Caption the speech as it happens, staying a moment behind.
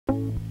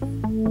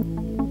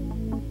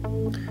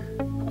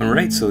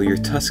Alright, so your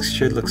tusks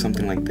should look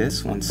something like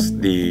this once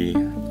the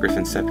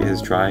griffin sepia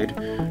has dried.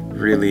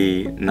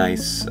 Really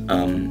nice,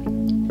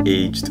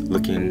 aged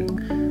looking,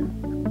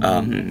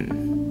 I don't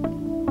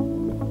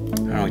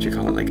know what you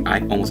call it, like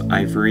almost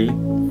ivory.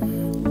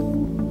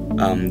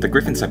 The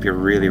griffin sepia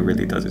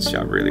really does its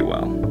job really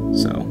well.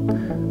 So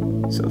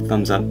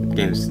thumbs up,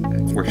 Games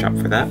Workshop,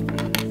 for that.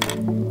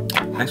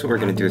 Next, what we're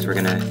going to do is we're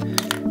going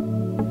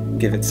to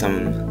give it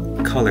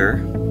some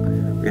color.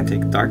 We're going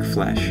to take dark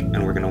flesh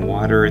and we're going to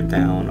water it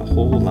down a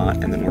whole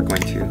lot, and then we're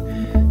going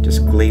to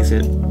just glaze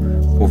it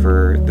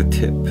over the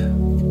tip.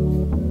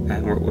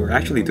 And what we're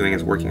actually doing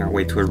is working our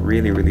way to a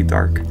really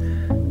dark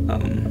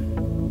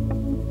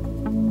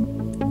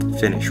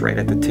finish right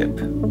at the tip.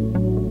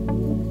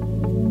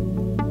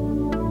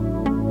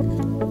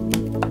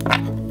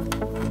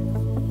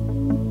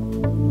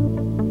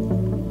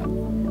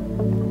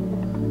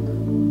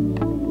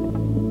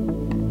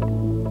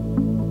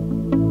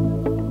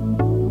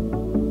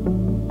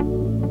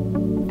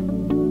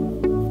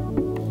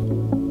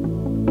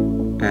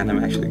 And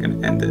I'm actually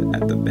going to end it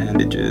at the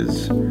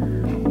bandages.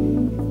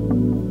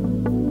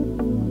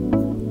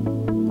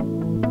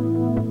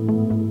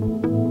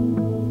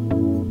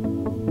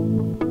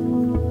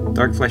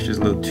 Dark flesh is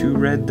a little too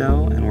red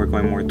though, and we're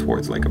going more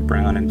towards like a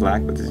brown and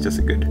black, but it's just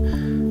a good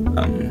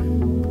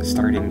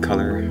starting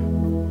color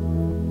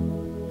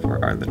for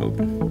our little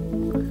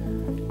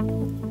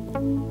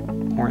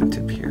horn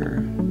tip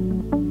here.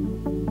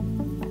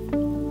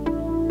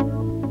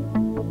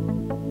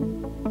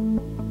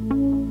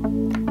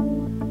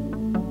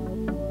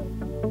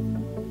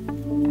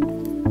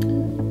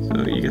 So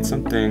you get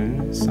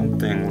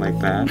something like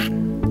that.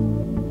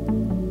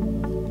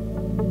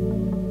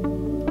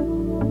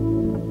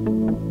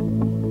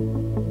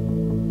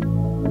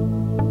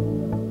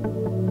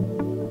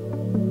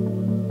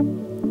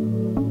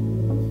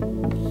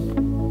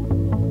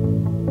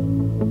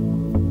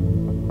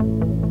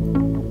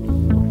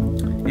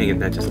 Give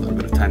that just a little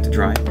bit of time to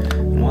dry.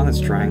 And while it's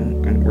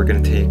drying, we're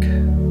going to take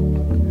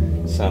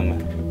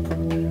some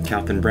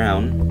Calvin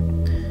Brown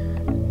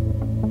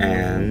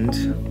and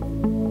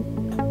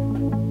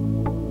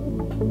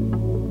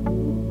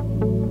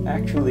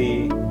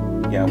actually,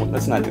 yeah, well,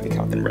 let's not do the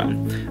Calvin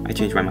Brown. I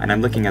changed my mind.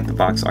 I'm looking at the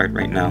box art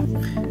right now,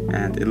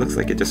 and it looks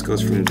like it just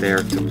goes from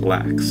there to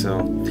black. So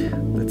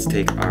let's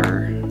take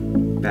our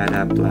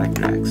Bad Black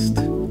next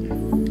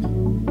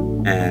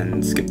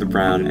and skip the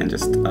brown and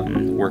just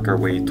work our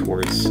way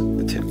towards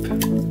the tip.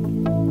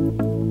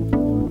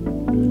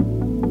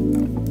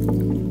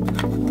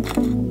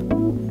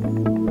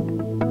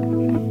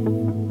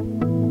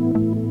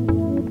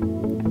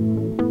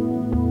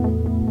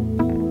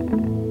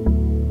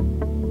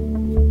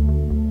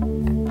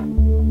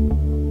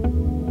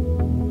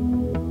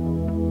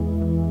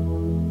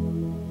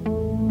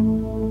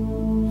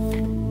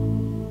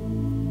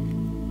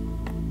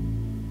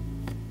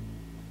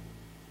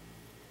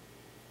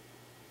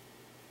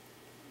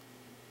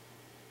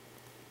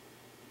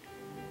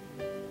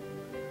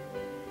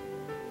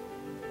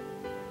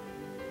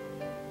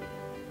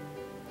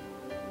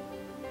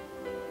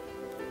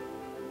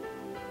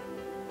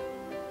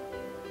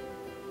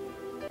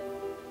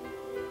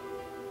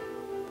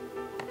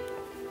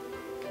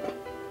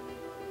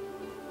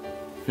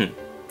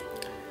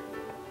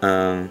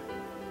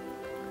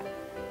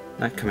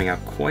 Not coming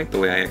out quite the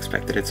way I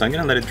expected it, so I'm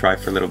gonna let it dry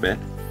for a little bit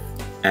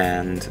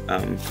and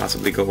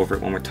possibly go over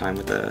it one more time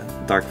with the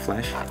dark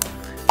flesh.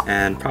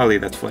 And probably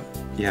that's what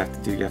you have to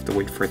do. You have to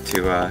wait for it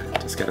to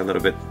just get a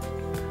little bit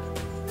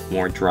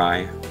more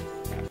dry.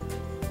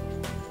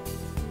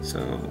 So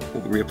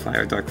we'll reapply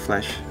our dark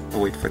flesh.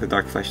 We'll wait for the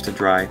dark flesh to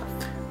dry.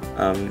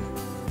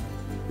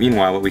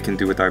 Meanwhile, what we can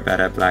do with our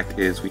Bad Black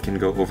is we can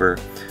go over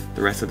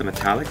the rest of the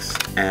metallics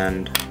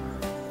and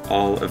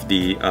all of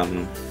the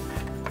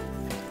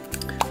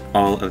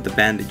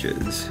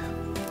bandages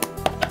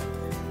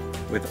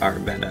with our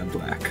Bad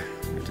Black.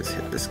 I'll just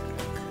hit this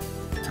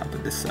top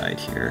of this side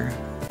here.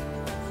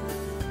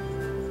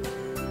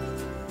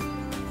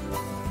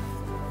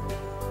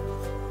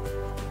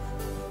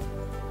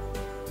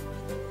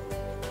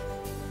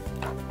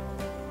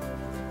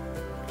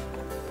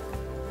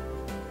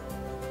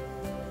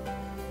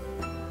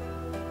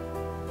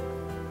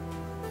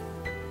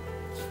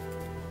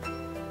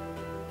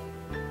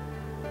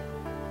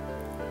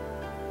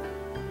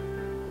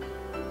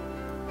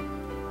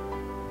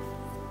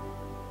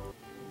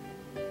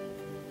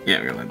 Yeah,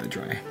 we're gonna let that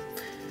dry.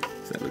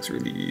 So that looks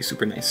really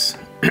super nice.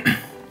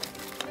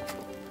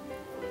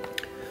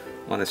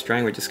 While that's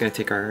drying, we're just gonna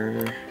take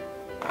our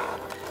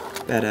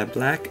Bad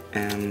Black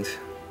and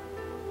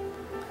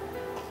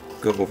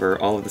go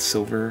over all of the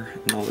silver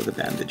and all of the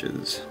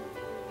bandages.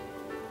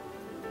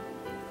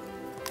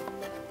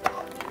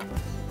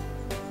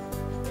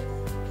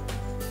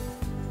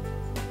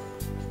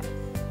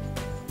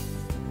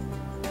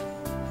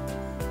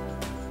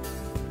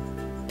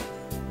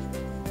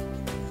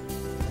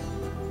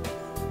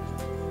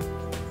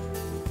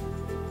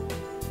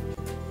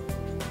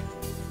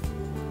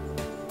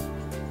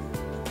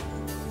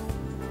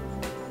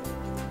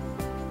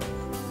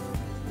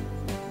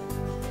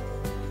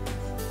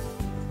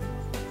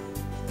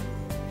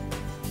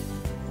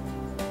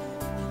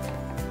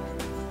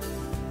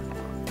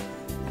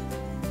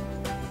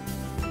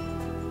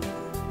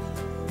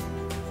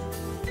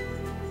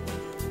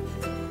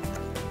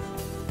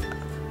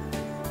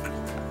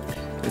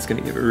 It's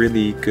going to give a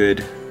really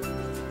good,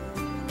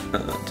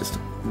 just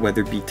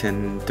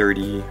weather-beaten,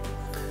 dirty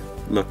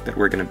look that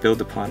we're going to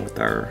build upon with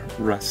our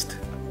rust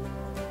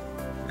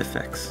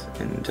effects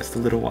in just a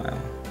little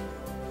while.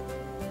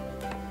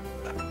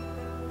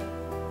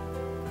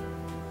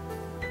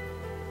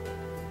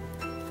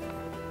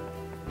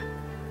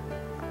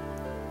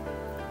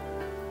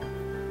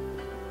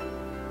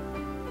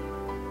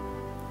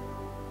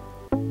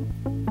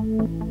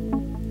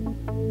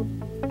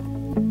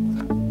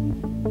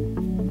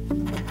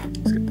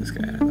 Let's get this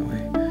guy out of the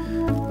way.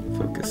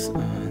 Focus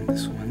on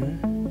this one.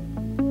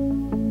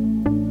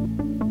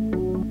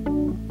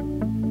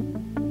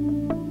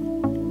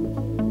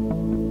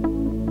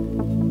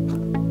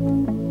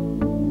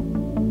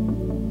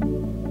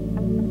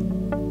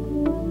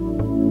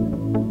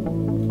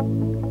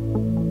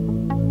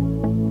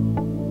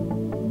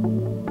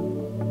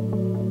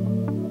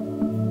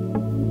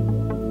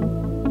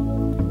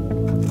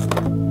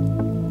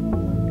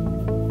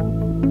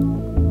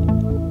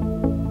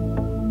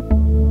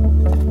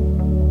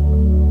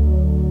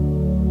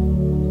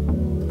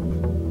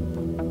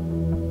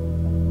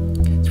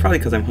 Probably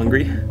because I'm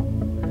hungry.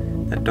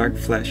 That dark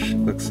flesh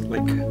looks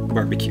like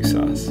barbecue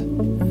sauce.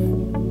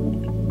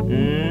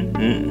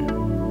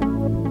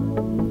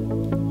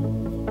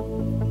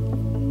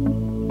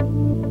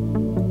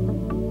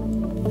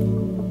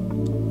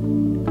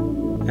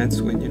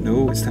 That's when you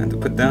know it's time to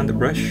put down the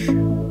brush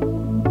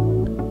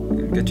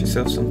and get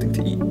yourself something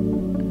to eat.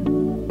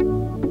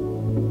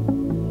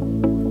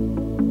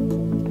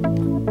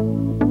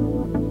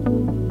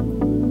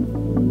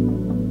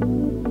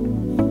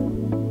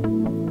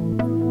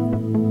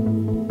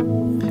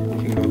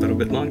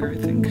 Longer, I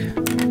think.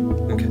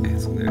 Okay,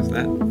 so there's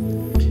that. I'm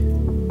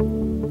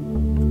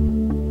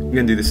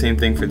gonna do the same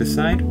thing for this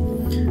side,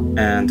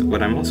 and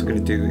what I'm also gonna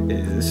do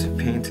is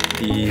paint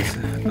these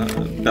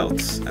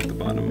belts at the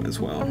bottom as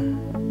well.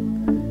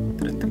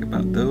 Didn't think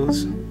about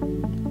those.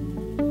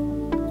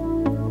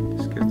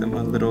 Just give them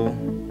a little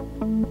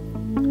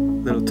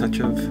touch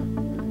of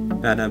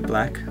Bad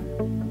Black,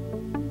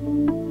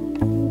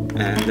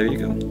 and there you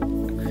go.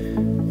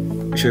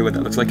 I'll show you what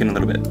that looks like in a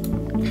little bit.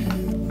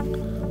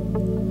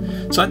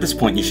 So at this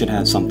point you should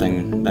have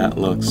something that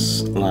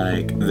looks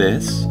like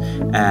this,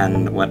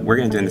 and what we're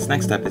going to do in this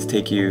next step is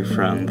take you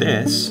from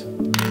this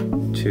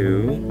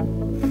to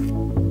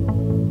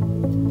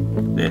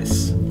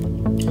this.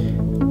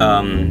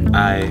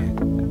 I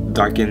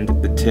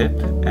darkened the tip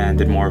and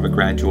did more of a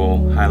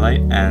gradual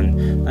highlight, and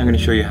I'm going to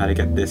show you how to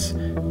get this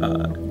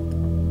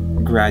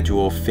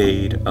gradual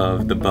fade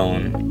of the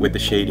bone with the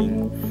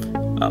shading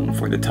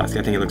for the tusk.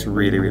 I think it looks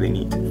really, really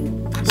neat.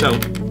 So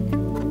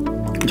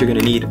what you're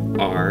gonna need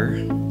are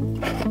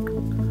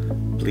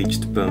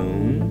bleached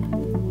bone,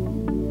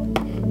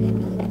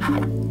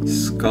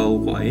 skull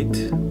white,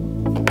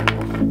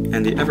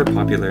 and the ever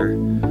popular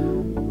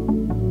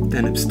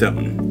denib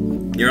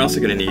stone. You're also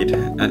gonna need,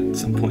 at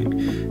some point,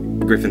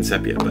 griffin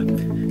sepia, but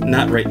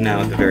not right now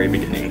at the very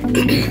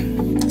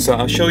beginning. So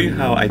I'll show you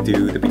how I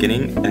do the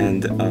beginning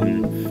and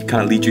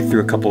kind of lead you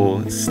through a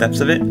couple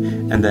steps of it,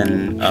 and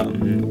then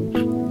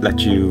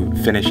let you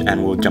finish,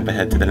 and we'll jump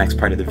ahead to the next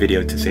part of the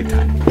video to save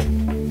time.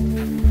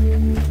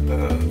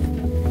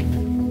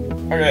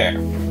 Okay.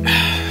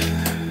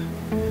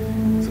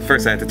 So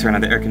first I had to turn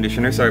on the air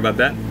conditioner. Sorry about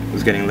that. It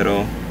was getting a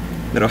little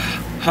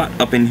hot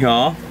up in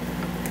here.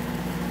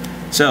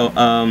 So,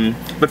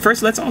 but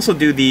first let's also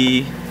do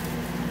the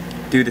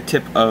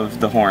tip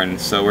of the horn.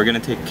 So we're gonna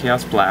take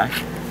Chaos Black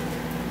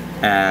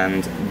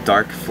and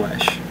Dark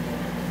Flesh,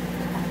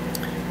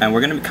 and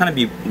we're gonna kind of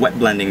be wet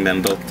blending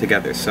them both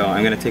together. So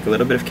I'm gonna take a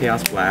little bit of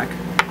Chaos Black,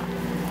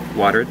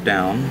 water it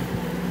down,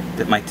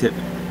 dip my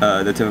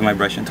the tip of my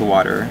brush into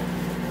water,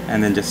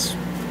 and then just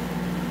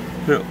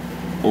put it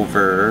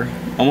over,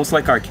 almost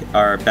like our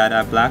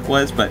Bad Black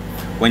was, but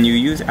when you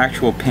use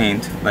actual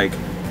paint like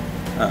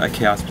a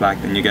Chaos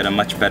Black, then you get a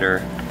much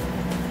better,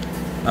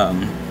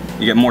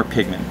 you get more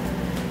pigment.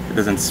 It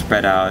doesn't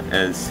spread out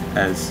as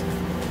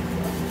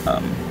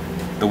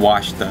the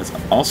wash does.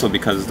 Also,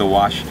 because the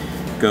wash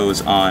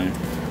goes on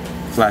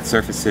flat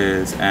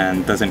surfaces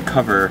and doesn't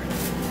cover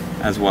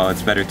as well,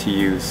 it's better to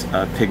use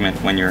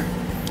pigment when you're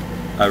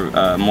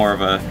more of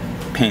a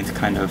paint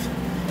kind of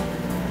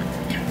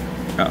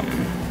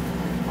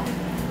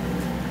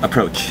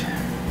approach.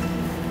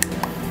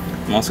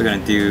 I'm also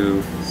going to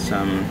do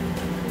some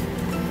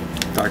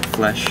dark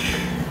flesh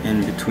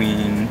in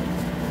between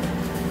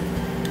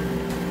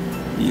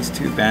these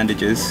two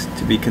bandages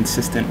to be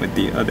consistent with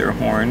the other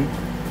horn.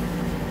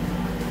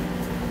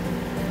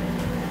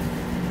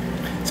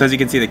 So as you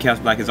can see, the Chaos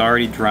Black is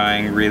already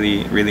drying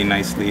really, really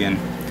nicely and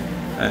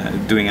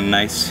doing a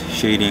nice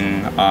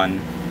shading on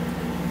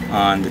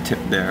the tip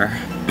there.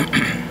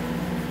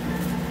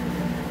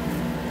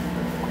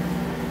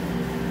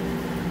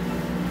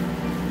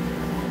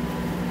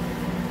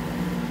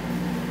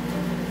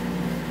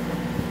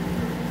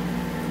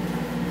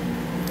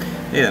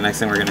 Okay, the next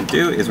thing we're going to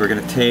do is we're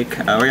going to take,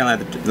 we're going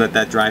to let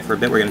that dry for a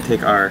bit. We're going to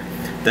take our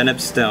denib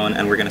stone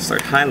and we're going to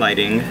start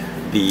highlighting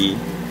the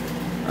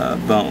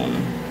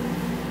bone.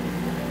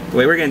 the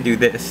way we're going to do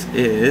this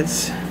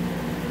is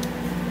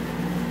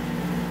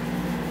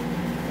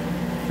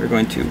we're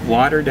going to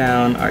water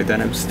down our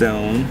Deneb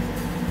stone,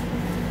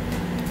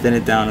 thin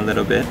it down a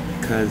little bit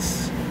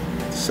because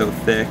it's so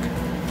thick,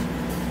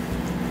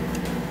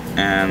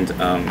 and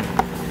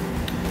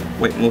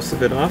wipe most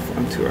of it off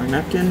onto our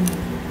napkin.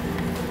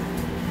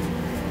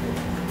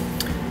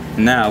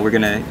 Now we're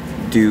gonna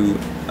do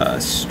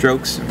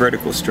strokes,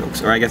 vertical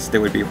strokes, or I guess they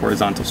would be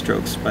horizontal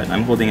strokes, but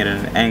I'm holding it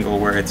at an angle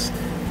where it's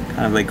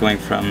kind of like going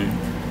from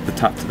the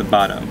top to the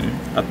bottom,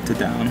 up to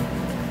down.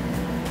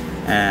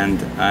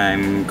 And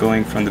I'm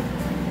going from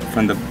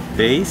the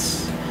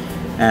base,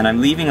 and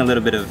I'm leaving a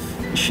little bit of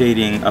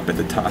shading up at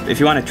the top. If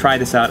you want to try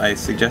this out, I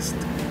suggest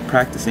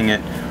practicing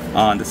it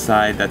on the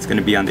side that's going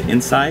to be on the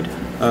inside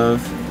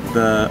of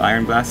the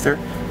Ironblaster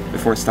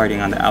before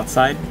starting on the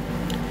outside.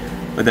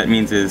 What that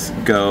means is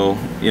go,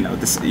 you know,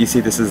 this, you see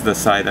this is the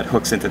side that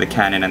hooks into the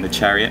cannon and the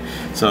chariot.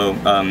 So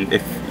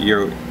if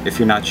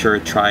you're not sure,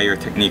 try your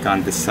technique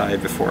on this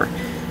side before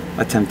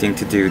attempting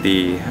to do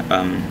the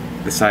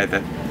side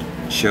that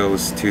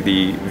shows to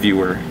the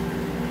viewer.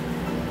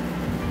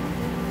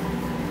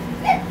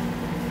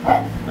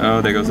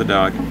 Oh, there goes the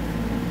dog. So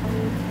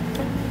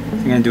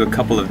I'm gonna do a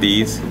couple of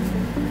these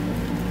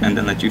and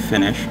then let you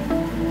finish.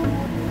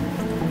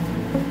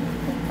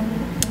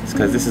 It's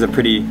because this is a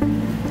pretty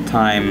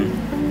time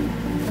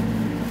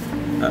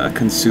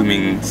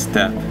consuming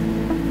step,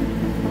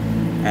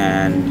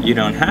 and you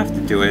don't have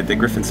to do it. The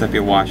Griffin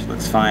Sepia wash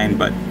looks fine,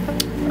 but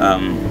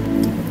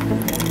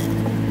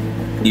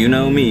you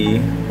know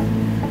me.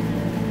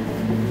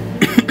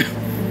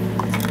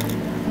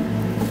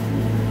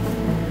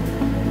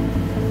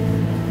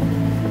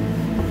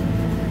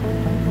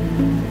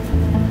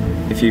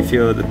 If you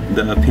feel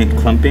the paint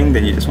clumping,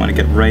 then you just want to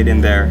get right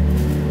in there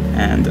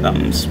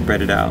and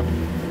spread it out.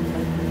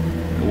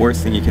 The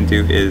worst thing you can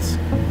do is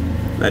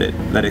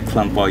let it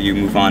clump while you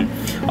move on.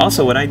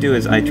 Also, what I do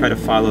is I try to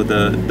follow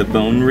the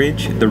bone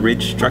ridge, the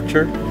ridge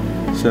structure.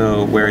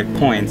 So where it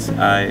points,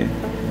 I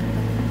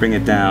bring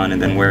it down,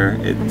 and then where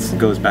it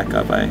goes back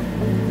up, I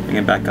bring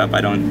it back up. I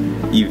don't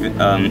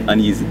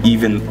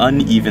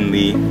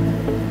unevenly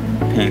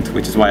paint,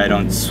 which is why I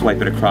don't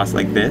swipe it across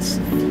like this,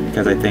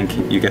 because I think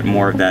you get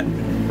more of that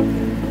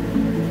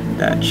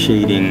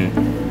shading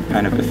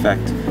kind of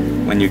effect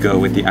when you go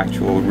with the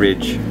actual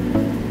ridge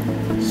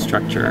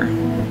structure.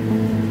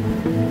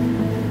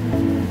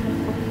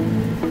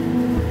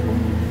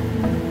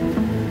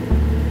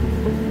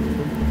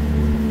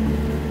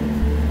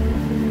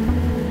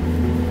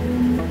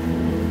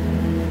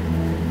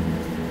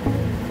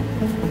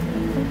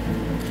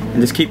 And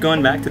just keep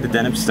going back to the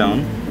Deneb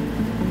stone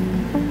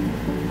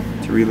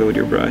to reload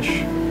your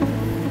brush.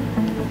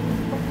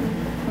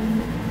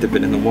 Dip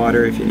it in the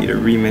water if you need to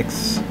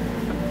remix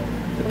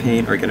the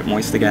paint or get it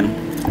moist again.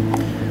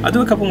 I'll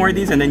do a couple more of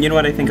these, and then you know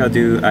what I think I'll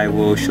do? I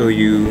will show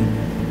you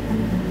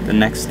the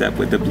next step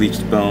with the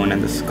bleached bone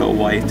and the skull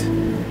white,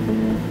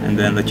 and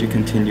then let you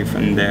continue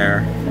from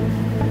there.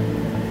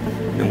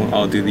 Then we'll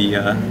all do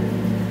the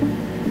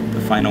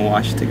final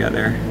wash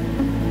together.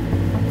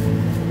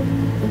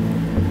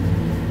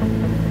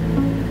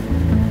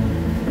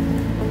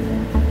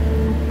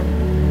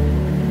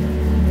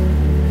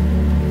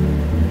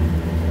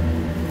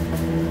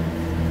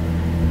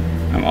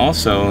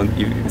 Also,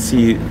 you can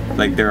see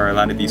like there are a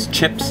lot of these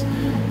chips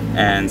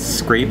and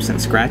scrapes and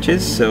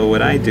scratches, so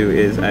what I do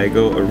is I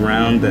go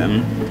around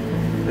them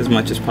as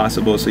much as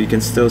possible so you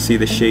can still see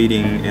the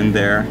shading in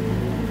there,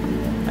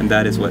 and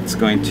that is what's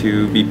going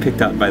to be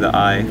picked out by the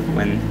eye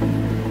when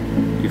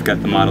you've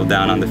got the model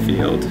down on the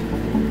field.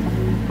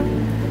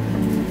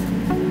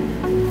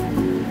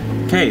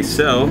 Okay,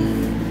 so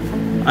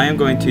I am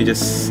going to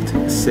just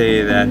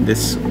say that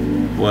this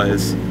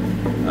was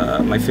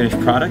my finished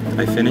product.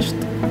 I finished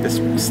this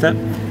step,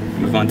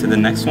 move on to the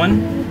next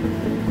one,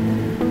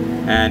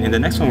 and in the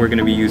next one we're going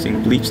to be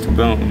using bleached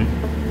bone.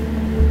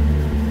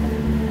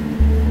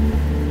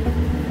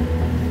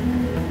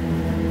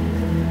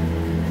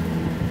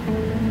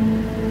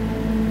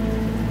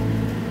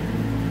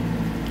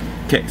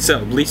 Okay,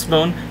 so bleached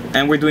bone,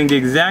 and we're doing the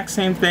exact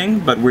same thing,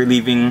 but we're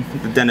leaving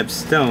the Deneb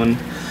stone.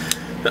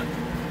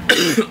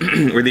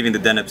 We're leaving the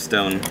Deneb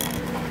stone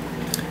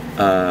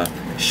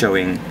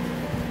showing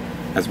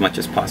as much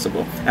as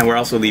possible, and we're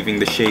also leaving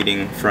the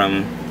shading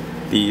from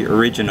the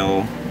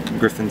original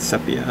Griffin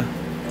Sepia.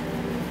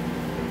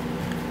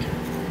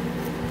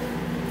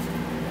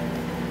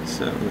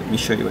 So let me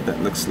show you what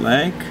that looks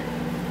like.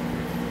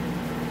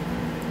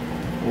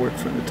 I'll work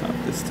from the top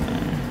this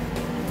time.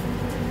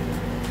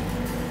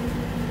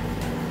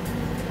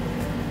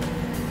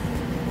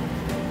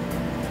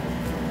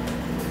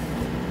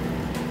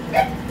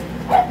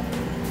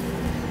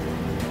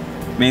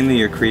 Mainly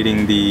you're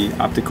creating the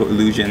optical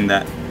illusion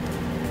that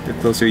the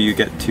closer you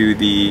get to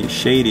the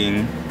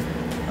shading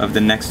of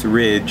the next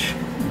ridge,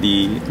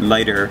 the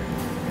lighter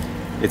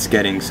it's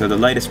getting. So the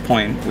lightest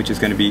point, which is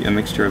going to be a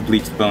mixture of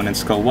bleached bone and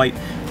skull white,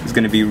 is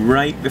going to be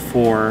right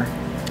before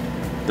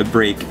the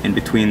break in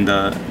between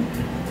the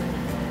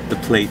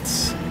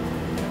plates.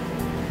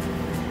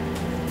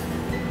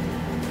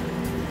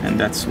 and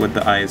that's what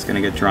the eye is going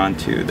to get drawn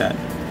to, that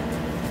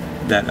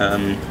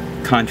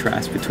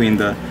contrast between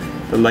the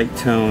light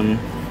tone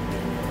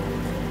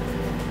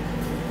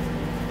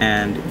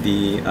and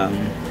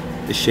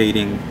the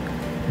shading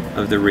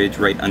of the ridge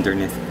right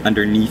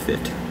underneath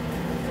it.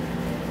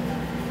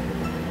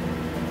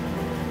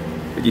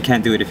 But you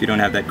can't do it if you don't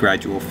have that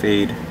gradual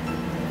fade.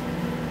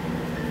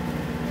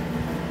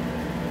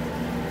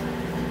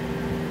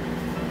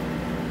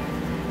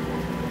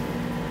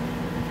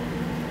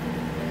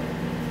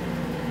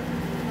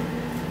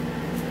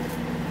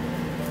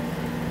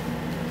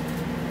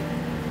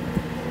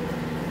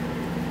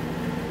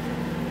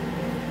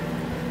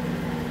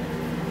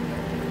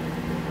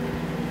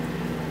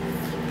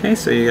 Okay,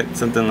 so you get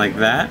something like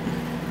that,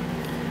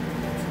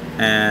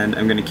 and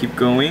I'm gonna keep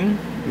going.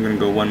 I'm gonna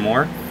go one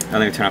more. I'm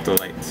gonna turn off the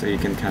light so you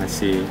can kind of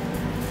see.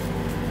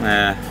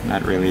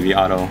 Not really. The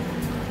auto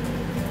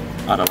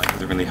light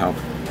doesn't really help,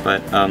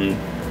 but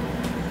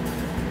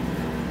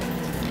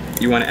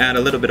you want to add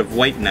a little bit of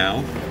white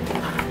now,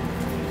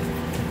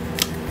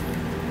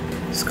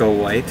 skull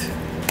white,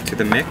 to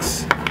the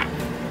mix.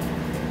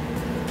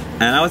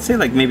 And I would say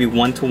like maybe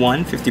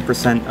 1-to-1,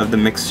 50% of the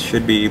mix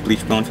should be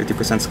bleach bone,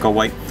 50% skull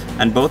white.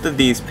 And both of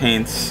these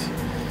paints,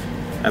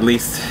 at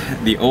least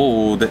the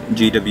old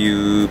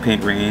GW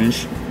paint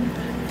range,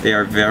 they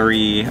are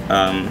very,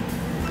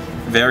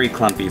 very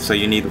clumpy. So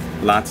you need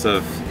lots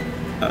of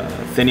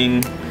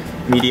thinning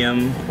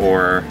medium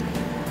or,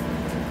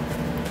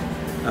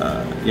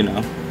 you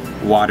know,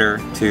 water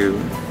to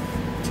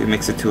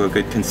mix it to a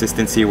good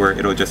consistency where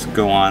it'll just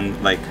go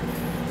on like.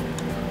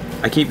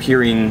 I keep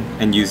hearing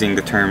and using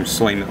the term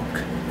soy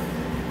milk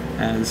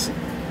as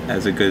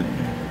a good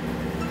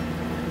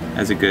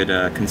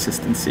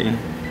consistency.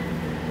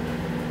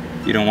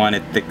 You don't want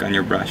it thick on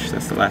your brush.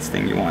 That's the last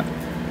thing you want.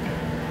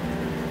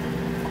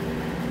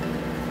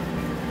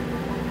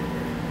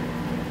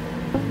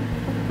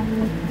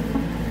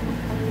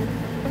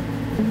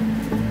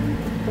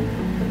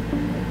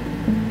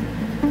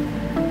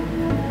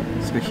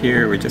 So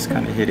here we're just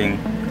kind of hitting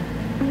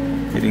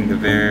the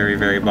very,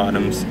 very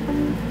bottoms.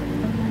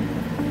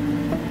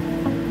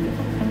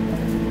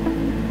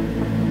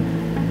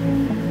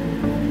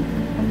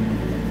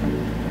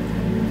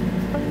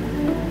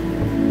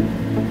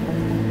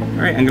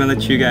 Alright, I'm gonna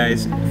let you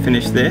guys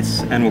finish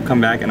this, and we'll come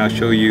back and I'll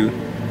show you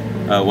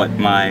what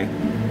my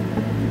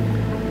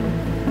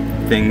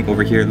thing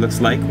over here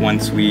looks like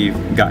once we've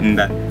gotten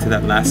to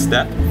that last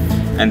step.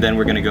 And then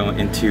we're gonna go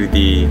into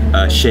the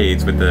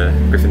shades with the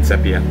Griffin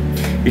Sepia.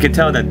 You can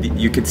tell that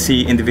you could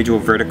see individual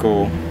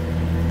vertical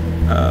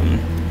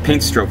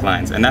paint stroke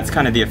lines, and that's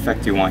kind of the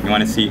effect you want. You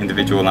want to see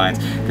individual lines.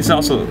 This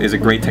also is a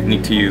great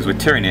technique to use with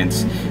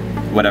Tyranids,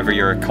 whatever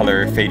your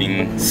color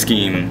fading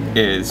scheme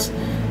is,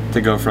 to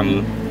go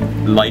from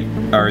light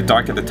or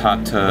dark at the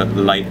top to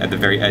light at the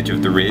very edge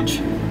of the ridge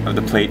of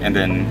the plate, and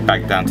then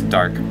back down to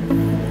dark.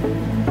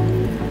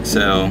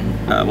 So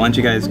why don't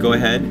you guys go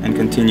ahead and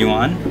continue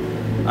on.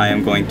 I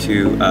am going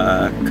to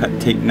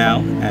cut tape now,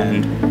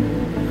 and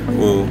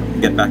we'll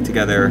get back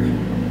together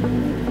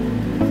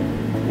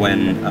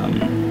when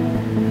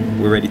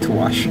we're ready to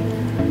wash.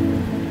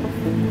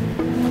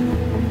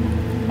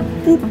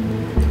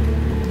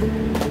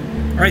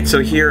 Alright, so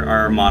here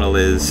our model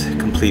is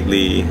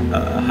completely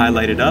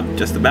highlighted up,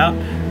 just about,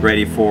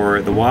 ready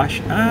for the wash.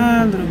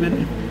 A little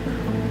bit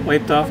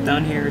wiped off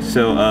down here.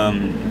 So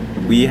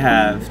we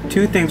have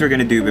two things we're going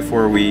to do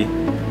before we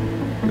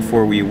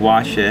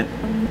wash it.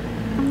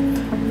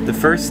 The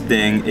first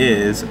thing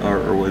is,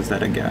 or was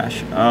that a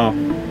gash? Oh,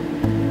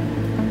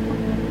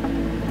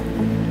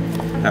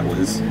 that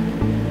was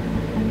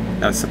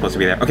supposed to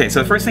be there. Okay,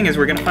 so the first thing is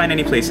we're going to find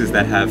any places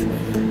that have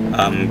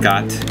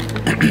got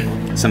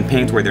some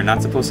paint where they're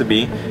not supposed to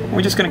be, and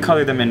we're just going to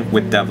color them in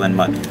with Devlin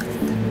mud.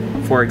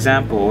 For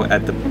example,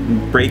 at the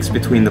breaks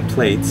between the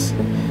plates,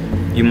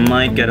 you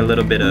might get a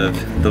little bit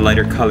of the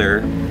lighter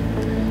color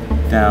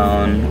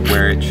down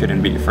where it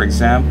shouldn't be. For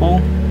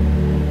example,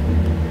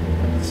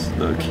 let's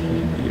look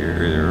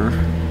here,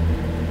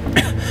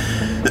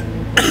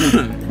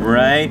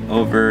 right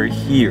over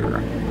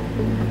here.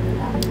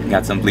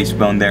 Got some bleach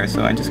bone there,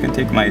 so I'm just going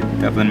to take my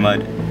Devlin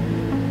mud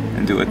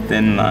and do a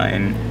thin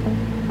line.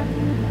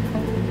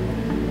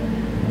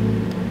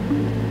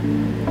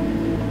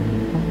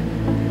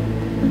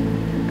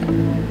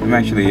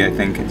 Actually, I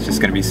think it's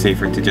just going to be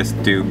safer to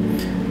just do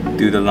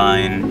the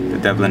line, the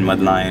Devlin mud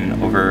line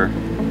over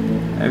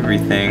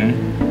everything.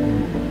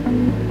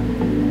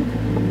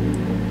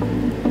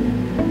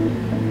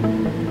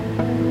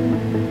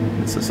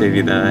 This will save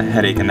you the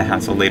headache and the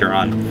hassle later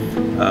on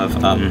of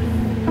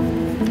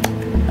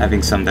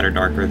having some that are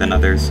darker than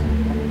others.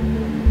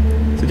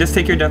 So just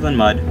take your Devlin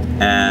mud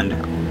and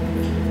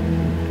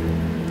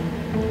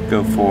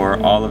go for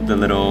all of the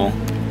little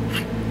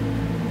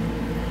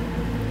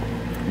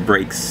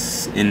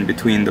breaks in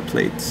between the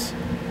plates,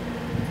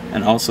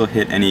 and also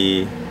hit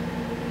any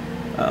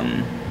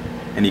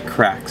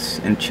cracks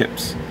and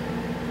chips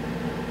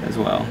as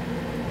well.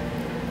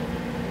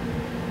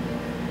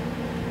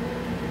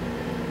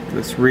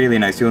 Looks really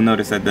nice. You'll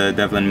notice that the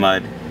Devlin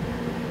mud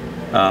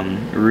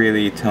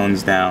really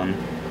tones down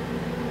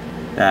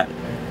that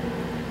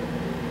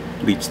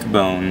bleached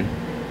bone.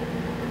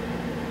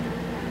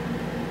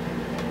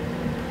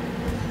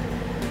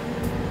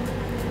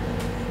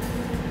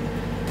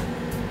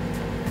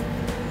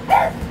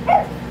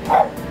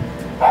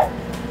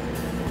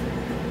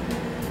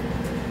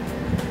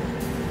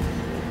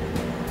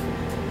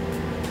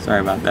 Sorry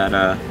about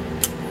that,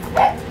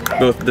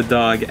 both the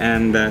dog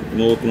and that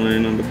mold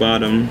line on the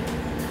bottom.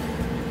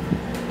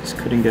 Just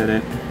couldn't get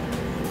it.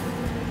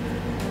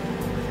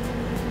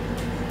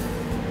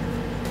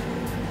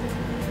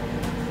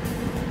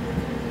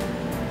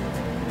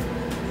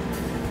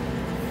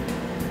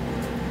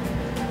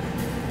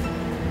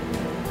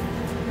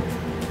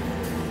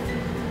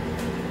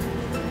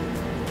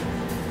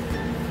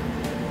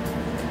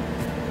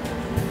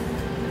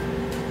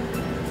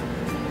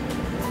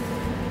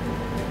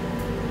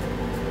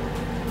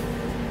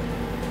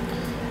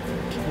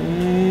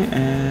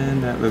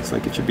 And that looks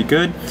like it should be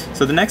good.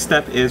 So the next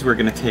step is we're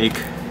gonna take,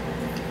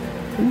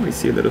 oh, I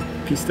see a little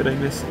piece that I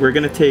missed. We're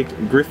gonna take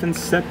Griffin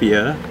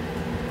Sepia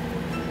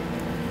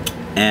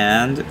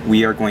and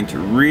we are going to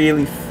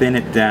really thin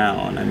it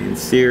down. I mean,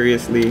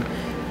 seriously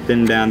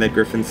thin down that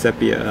Griffin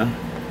Sepia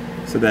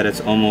so that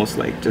it's almost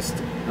like just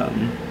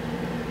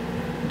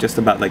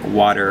about like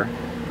water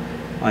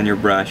on your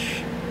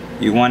brush.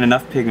 You want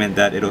enough pigment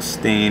that it'll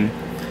stain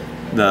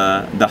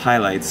the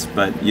highlights,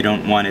 but you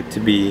don't want it to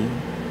be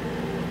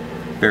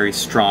very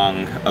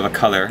strong of a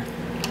color.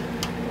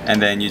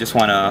 And then you just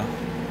want to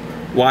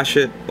wash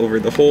it over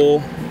the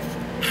whole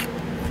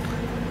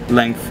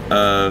length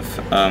of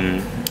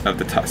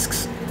the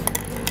tusks.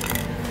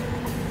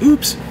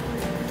 Oops.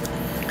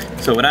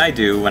 So what I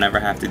do whenever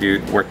I have to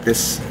work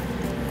this,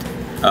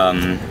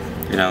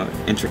 you know,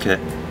 intricate,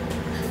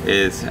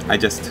 is I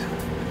just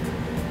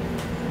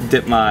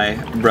dip my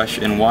brush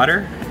in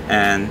water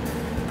and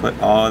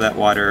put all that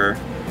water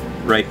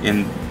right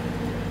in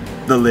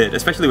the lid,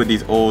 especially with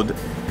these old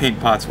paint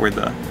pots where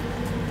the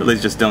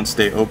lids just don't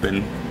stay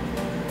open.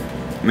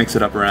 Mix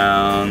it up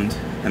around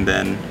and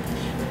then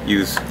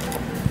use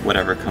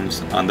whatever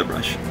comes on the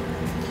brush.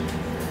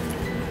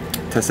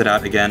 Test it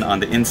out again on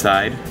the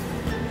inside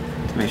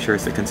to make sure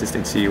it's the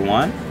consistency you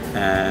want,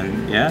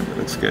 and yeah, it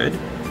looks good.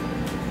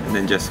 And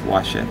then just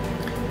wash it.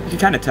 You can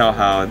kind of tell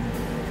how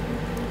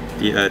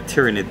the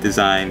Tyranid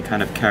design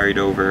kind of carried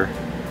over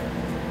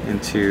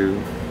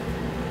into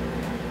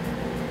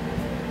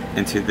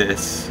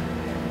this.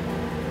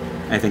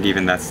 I think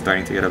even that's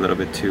starting to get a little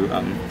bit too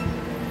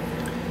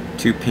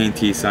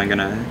painty, so I'm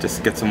gonna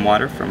just get some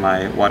water from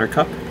my water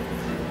cup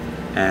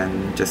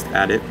and just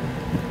add it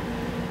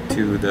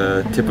to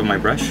the tip of my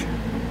brush.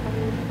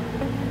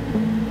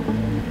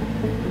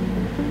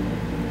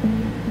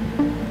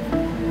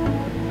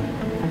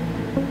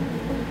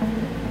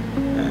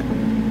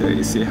 And there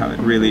you see how it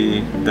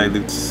really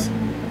dilutes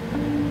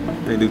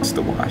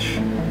the wash.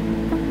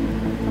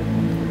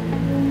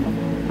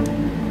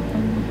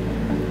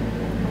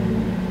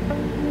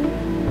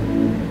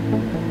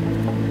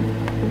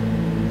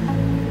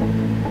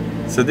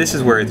 So this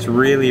is where it's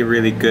really,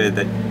 really good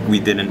that we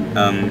didn't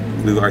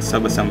glue our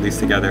sub-assemblies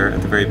together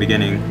at the very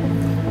beginning,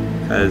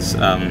 because you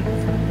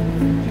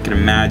can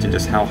imagine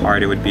just how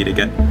hard it would be to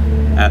get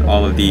at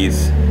all of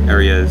these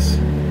areas.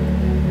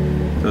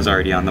 Those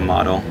already on the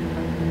model.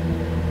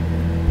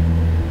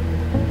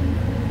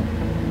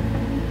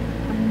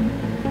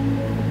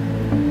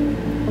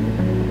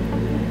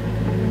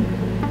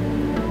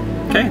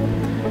 Okay,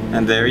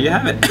 and there you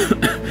have it.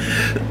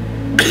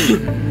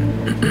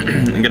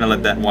 I'm gonna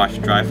let that wash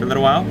dry for a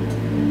little while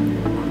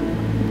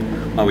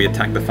we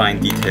attack the fine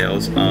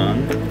details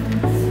on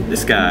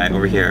this guy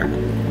over here,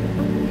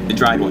 the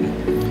dried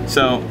one.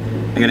 So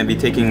I'm gonna be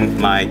taking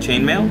my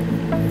chainmail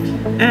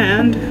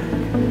and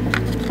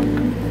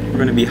we're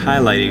gonna be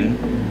highlighting,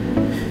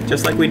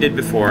 just like we did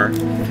before,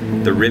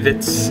 the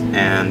rivets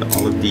and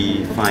all of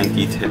the fine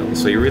details.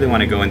 So you really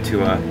want to go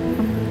into a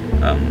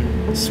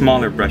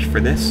smaller brush for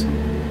this.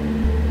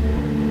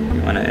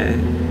 You want to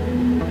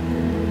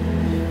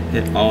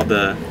hit all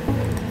the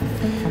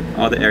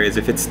areas.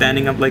 If it's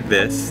standing up like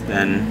this,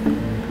 then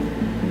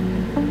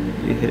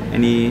you hit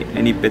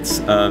any bits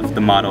of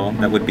the model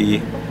that would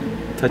be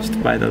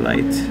touched by the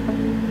light.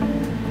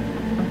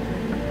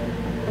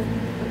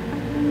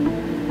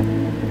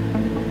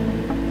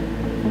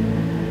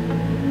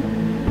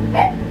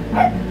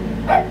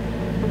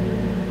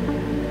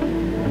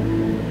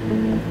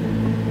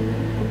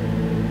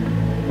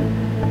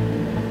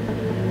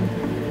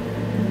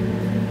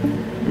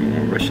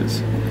 More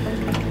brushes.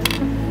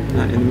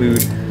 Not in the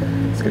mood.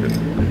 Let's get another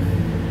one.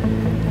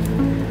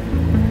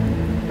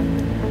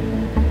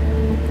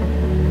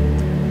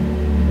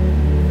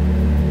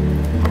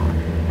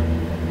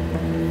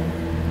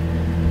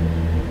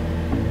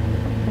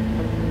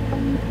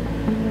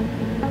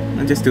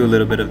 I'll just do a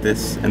little bit of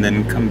this and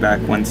then come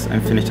back once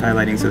I'm finished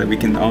highlighting so that we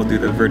can all do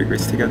the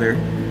verdigris together.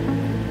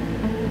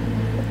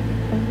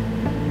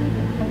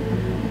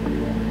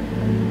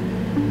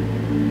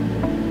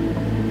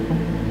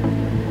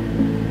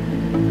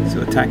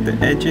 So attack the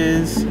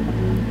edges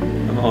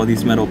of all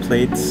these metal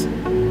plates.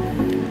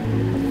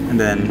 And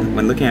then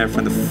when looking at it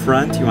from the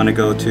front, you want to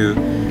go to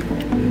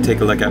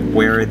take a look at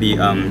where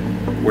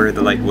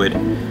the light would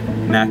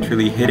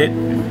naturally hit it.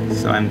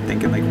 So I'm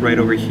thinking like right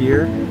over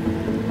here,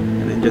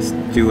 and then just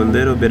do a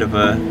little bit of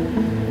a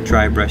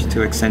dry brush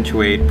to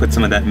accentuate, put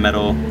some of that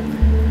metal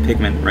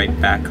pigment right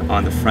back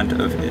on the front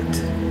of it.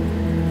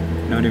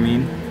 You know what I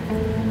mean?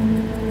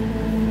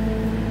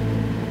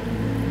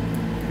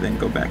 Then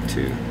go back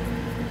to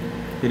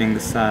hitting the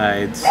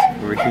sides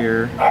over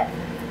here.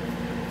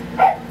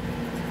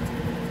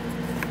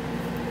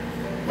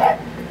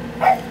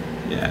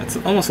 Yeah, it's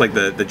almost like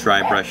the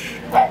dry brush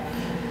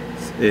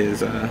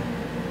is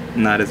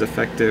not as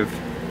effective.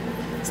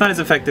 It's not as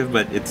effective,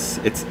 but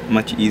it's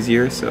much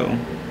easier, so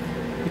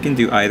you can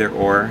do either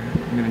or.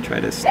 I'm gonna try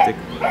to stick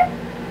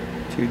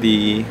to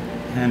the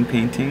hand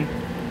painting,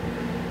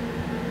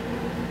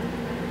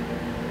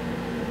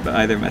 but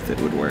either method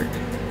would work.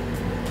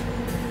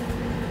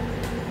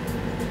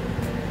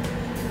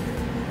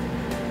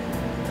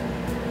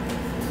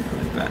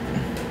 Like that.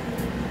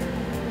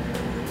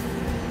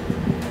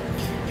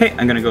 Okay,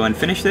 I'm gonna go and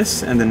finish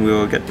this, and then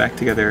we'll get back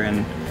together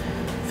and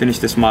finish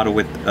this model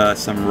with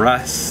some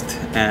rust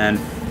and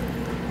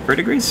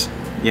verdigris.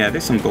 Yeah,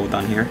 there's some gold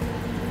on here.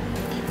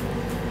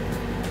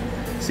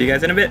 See you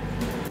guys in a bit.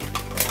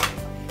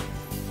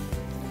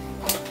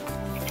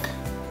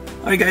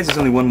 Alright guys, there's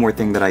only one more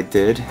thing that I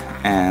did,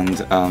 and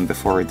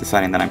before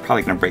deciding that I'm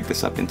probably going to break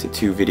this up into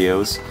 2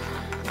 videos,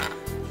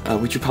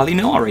 which you probably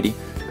know already.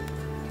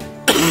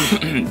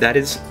 That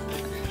is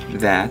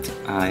that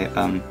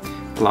I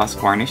gloss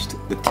varnished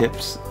the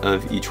tips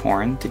of each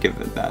horn to give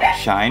it that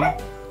shine.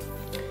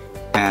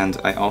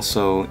 And I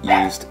also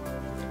used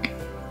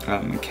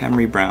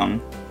Camry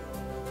Brown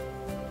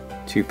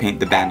to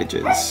paint the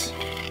bandages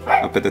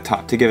up at the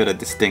top to give it a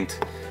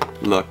distinct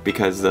look,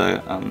 because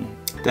the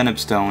Deneb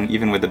Stone,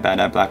 even with the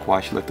Bad Black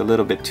Wash, looked a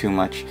little bit too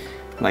much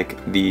like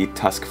the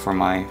Tusk for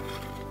my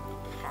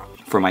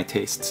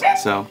tastes.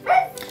 So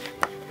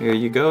here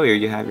you go. Here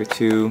you have your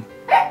 2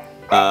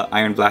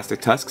 Ironblaster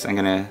Tusks. I'm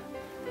gonna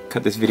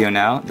cut this video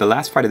now. The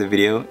last part of the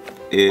video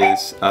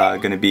is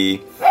gonna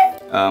be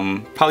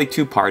probably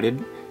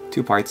 2-parted.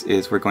 2 parts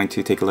is we're going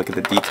to take a look at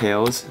the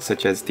details,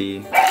 such as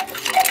the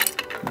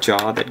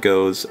jaw that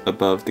goes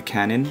above the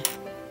cannon,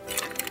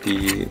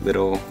 the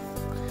little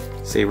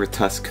saber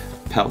tusk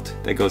pelt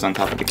that goes on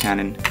top of the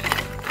cannon,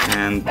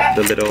 and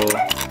the little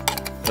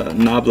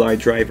knoblar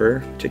driver,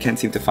 which I can't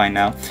seem to find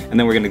now, and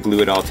then we're going to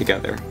glue it all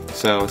together.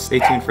 So stay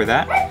tuned for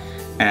that,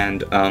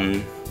 and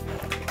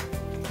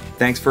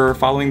thanks for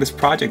following this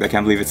project. I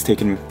can't believe it's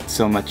taken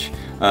so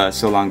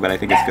long, but I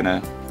think it's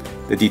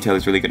the detail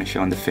is really going to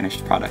show in the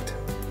finished product.